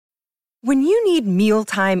When you need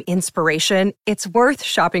mealtime inspiration, it's worth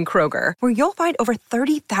shopping Kroger, where you'll find over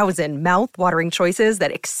 30,000 mouth-watering choices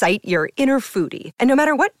that excite your inner foodie. And no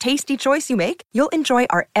matter what tasty choice you make, you'll enjoy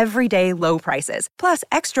our everyday low prices, plus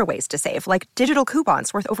extra ways to save, like digital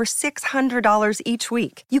coupons worth over $600 each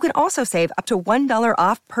week. You can also save up to $1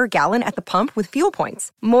 off per gallon at the pump with fuel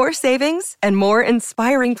points. More savings and more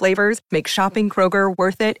inspiring flavors make shopping Kroger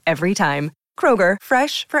worth it every time. Kroger,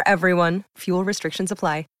 fresh for everyone. Fuel restrictions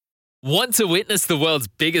apply. Want to witness the world's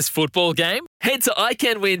biggest football game? Head to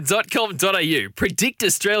iCanWin.com.au, predict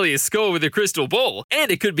Australia's score with a crystal ball, and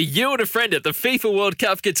it could be you and a friend at the FIFA World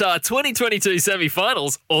Cup Qatar 2022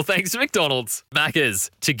 semi-finals, all thanks to McDonald's. Maccas,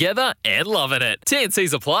 together and loving it.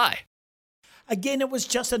 TNCs apply. Again, it was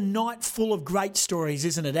just a night full of great stories,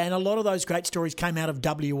 isn't it? And a lot of those great stories came out of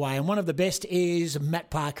WA, and one of the best is Matt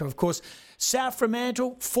Parker, of course. South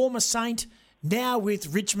Fremantle, former Saint, now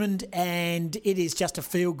with Richmond, and it is just a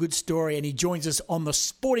feel-good story, and he joins us on the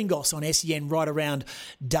Sporting Goss on SEN right around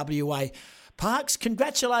WA. Parks,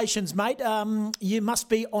 congratulations, mate. You must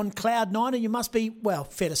be on cloud nine, and you must be, well,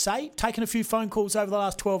 fair to say, taking a few phone calls over the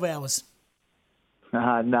last 12 hours.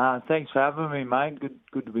 Thanks for having me, mate.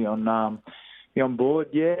 Good to be on board.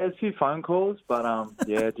 Yeah, a few phone calls, but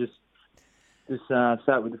just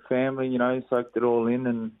sat with the family, soaked it all in,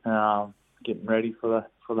 and getting ready for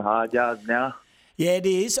the hard yards now. Yeah, it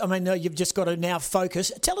is. I mean, you've just got to now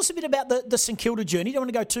focus. Tell us a bit about the St Kilda journey. You don't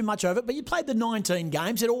want to go too much over it, but you played the 19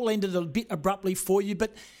 games. It all ended a bit abruptly for you,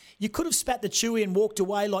 but you could have spat the chewy and walked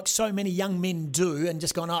away like so many young men do and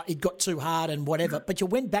just gone, it got too hard and whatever. But you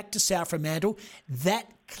went back to South Fremantle. That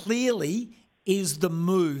clearly is the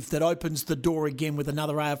move that opens the door again with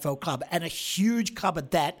another AFL club, and a huge club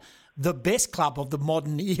at that, the best club of the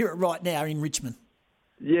modern era right now in Richmond.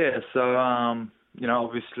 Yeah, so,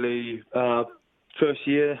 obviously, first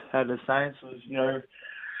year had the Saints was,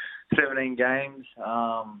 17 games.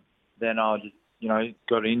 Then I just,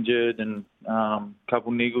 got injured and a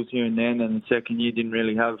couple niggles here and then. And the second year didn't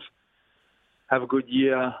really have a good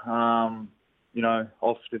year,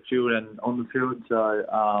 off the field and on the field.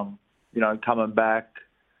 So, coming back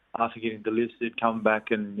after getting delisted, coming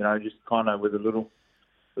back and, just kind of with a little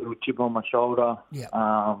chip on my shoulder.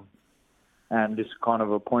 Yeah. And just kind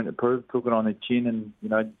of a point of proof, took it on the chin and,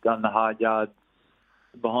 done the hard yards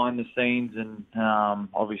behind the scenes and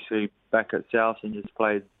obviously back at South and just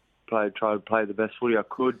tried to play the best footy I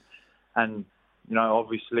could. And,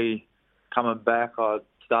 obviously coming back, I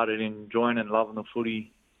started enjoying and loving the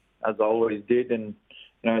footy as I always did. And,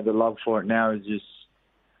 the love for it now is just,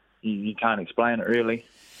 you can't explain it really.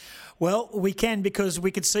 Well, we can, because we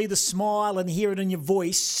could see the smile and hear it in your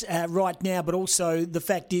voice right now, but also the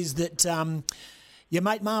fact is that your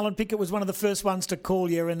mate Marlon Pickett was one of the first ones to call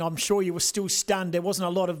you, and I'm sure you were still stunned. There wasn't a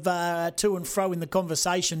lot of to and fro in the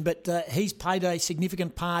conversation, but he's played a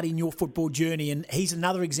significant part in your football journey, and he's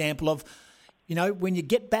another example of, when you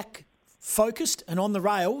get back focused and on the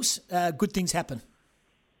rails, good things happen.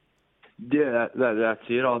 Yeah, that's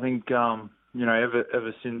it. I think,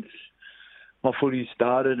 ever since my footy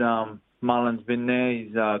started, Marlon's been there.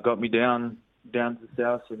 He's got me down to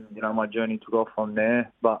South, and my journey took off from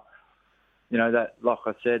there. But that, like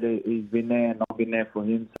I said, he's been there, and I've been there for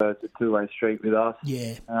him. So it's a two-way street with us.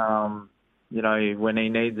 Yeah. When he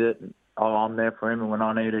needs it, I'm there for him, and when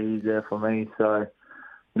I need it, he's there for me. So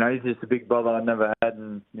he's just a big brother I never had,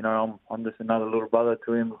 and I'm just another little brother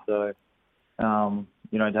to him. So to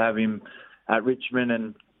have him at Richmond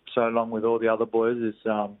and so long with all the other boys is it's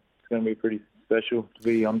going to be pretty special to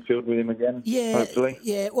be on field with him again. Yeah, hopefully.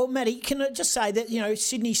 Yeah. Well, Matty, can I just say that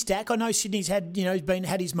Sydney Stack? I know Sydney's had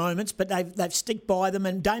had his moments, but they've stick by them.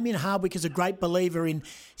 And Damien Hardwick is a great believer in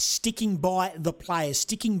sticking by the players,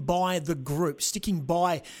 sticking by the group, sticking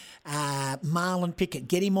by Marlon Pickett.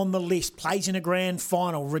 Get him on the list. Plays in a grand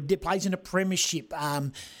final. Plays in a premiership.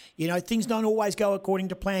 Things don't always go according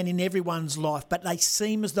to plan in everyone's life, but they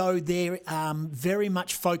seem as though they're very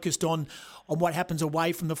much focused on what happens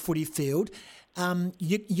away from the footy field.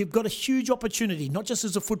 You've got a huge opportunity, not just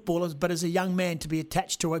as a footballer, but as a young man, to be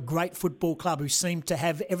attached to a great football club who seem to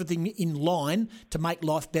have everything in line to make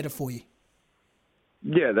life better for you.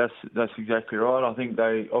 Yeah, that's exactly right. I think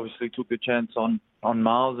they obviously took the chance on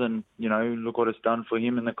Miles, and look what it's done for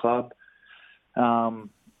him and the club. Young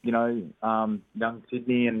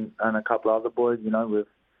Sydney and a couple of other boys.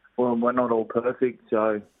 We're not all perfect,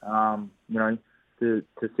 so to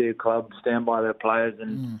see a club stand by their players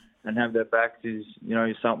and have their backs is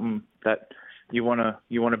something that you want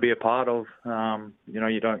to be a part of.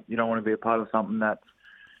 You don't want to be a part of something that's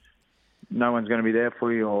no one's going to be there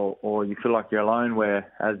for you, or you feel like you're alone.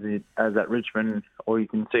 Where as at Richmond, all you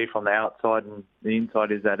can see from the outside and the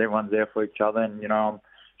inside is that everyone's there for each other. And I'm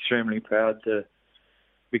extremely proud to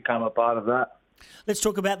become a part of that. Let's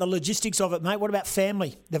talk about the logistics of it, mate. What about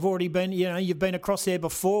family? They've already been, you've been across there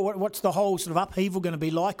before. What's the whole sort of upheaval going to be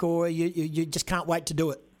like, or you just can't wait to do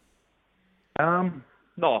it?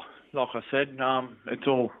 No, like I said, it's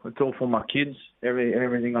all for my kids.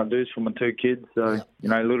 Everything I do is for my 2 kids. So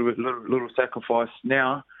a little sacrifice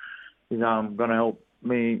now is going to help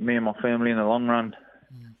me and my family in the long run.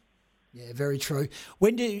 Yeah, very true.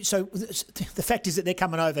 So the fact is that they're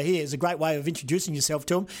coming over here is a great way of introducing yourself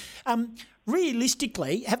to them.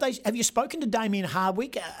 Realistically, have you spoken to Damien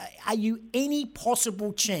Hardwick? Are you any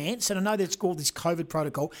possible chance, and I know there's called this COVID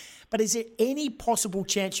protocol, but is there any possible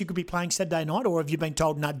chance you could be playing Saturday night, or have you been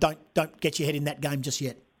told, no, don't get your head in that game just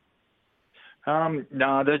yet?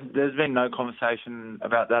 No, there's been no conversation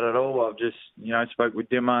about that at all. I've just, spoke with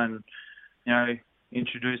Dimmer and,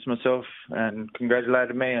 introduced myself and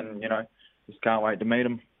congratulated me, and, just can't wait to meet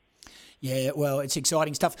him. Yeah, well, it's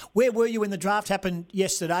exciting stuff. Where were you when the draft happened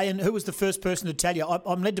yesterday, and who was the first person to tell you?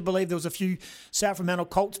 I'm led to believe there was a few South Fremantle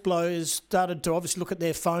Colts blokes started to obviously look at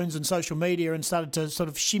their phones and social media and started to sort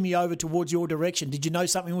of shimmy over towards your direction. Did you know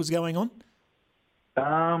something was going on?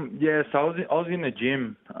 Yeah, so I was in the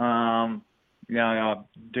gym. I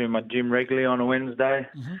do my gym regularly on a Wednesday.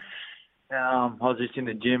 Mm-hmm. I was just in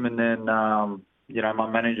the gym, and then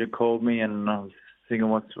my manager called me, and I was thinking,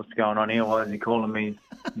 what's going on here? Why is he calling me?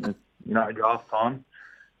 Draft time.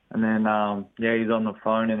 And then, he's on the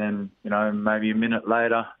phone, and then, maybe a minute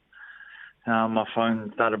later, my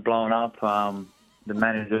phone started blowing up. The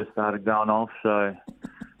manager started going off. So,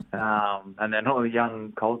 and then all the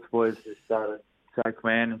young Colts boys just started shaking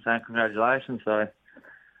my hand and saying congratulations. So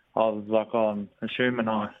I was like, I'm assuming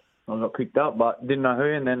I got picked up, but didn't know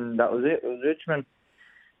who, and then that was it. It was Richmond.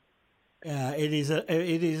 It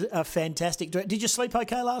is a fantastic. Did you sleep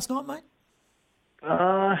okay last night, mate?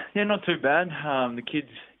 Yeah, not too bad. The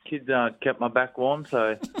kids kept my back warm, so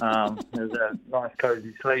it was a nice,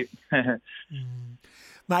 cosy sleep.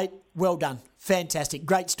 Mate, well done. Fantastic.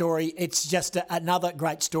 Great story. It's just another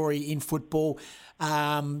great story in football.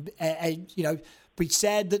 Be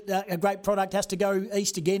sad that a great product has to go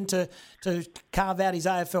east again to carve out his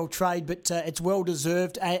AFL trade, but it's well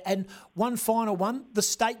deserved. And one final one, the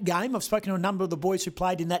state game. I've spoken to a number of the boys who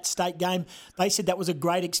played in that state game. They said that was a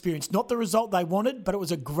great experience. Not the result they wanted, but it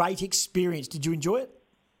was a great experience. Did you enjoy it?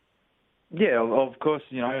 Yeah, of course.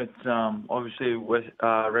 It's obviously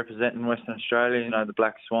representing Western Australia. The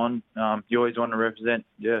Black Swan. You always want to represent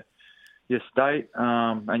your state,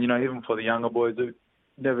 and even for the younger boys who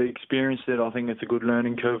never experienced it, I think it's a good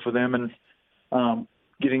learning curve for them, and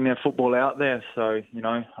getting their football out there. So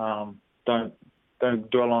don't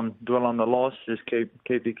dwell on the loss. Just keep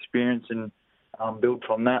the experience and build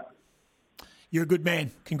from that. You're a good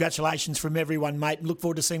man. Congratulations from everyone, mate. Look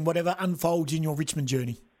forward to seeing whatever unfolds in your Richmond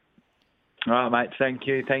journey. All right, mate. Thank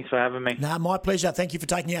you. Thanks for having me. No, my pleasure. Thank you for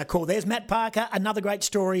taking our call. There's Matt Parker, another great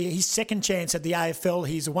story. His second chance at the AFL.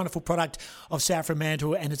 He's a wonderful product of South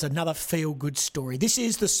Fremantle, and it's another feel-good story. This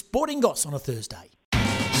is the Sporting Goss on a Thursday.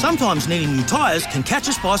 Sometimes needing new tyres can catch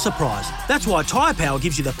us by surprise. That's why Tyre Power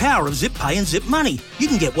gives you the power of Zip Pay and Zip Money. You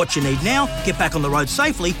can get what you need now, get back on the road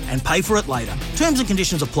safely, and pay for it later. Terms and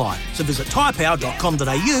conditions apply. So visit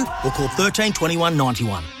tyrepower.com.au or call 13 21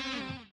 91.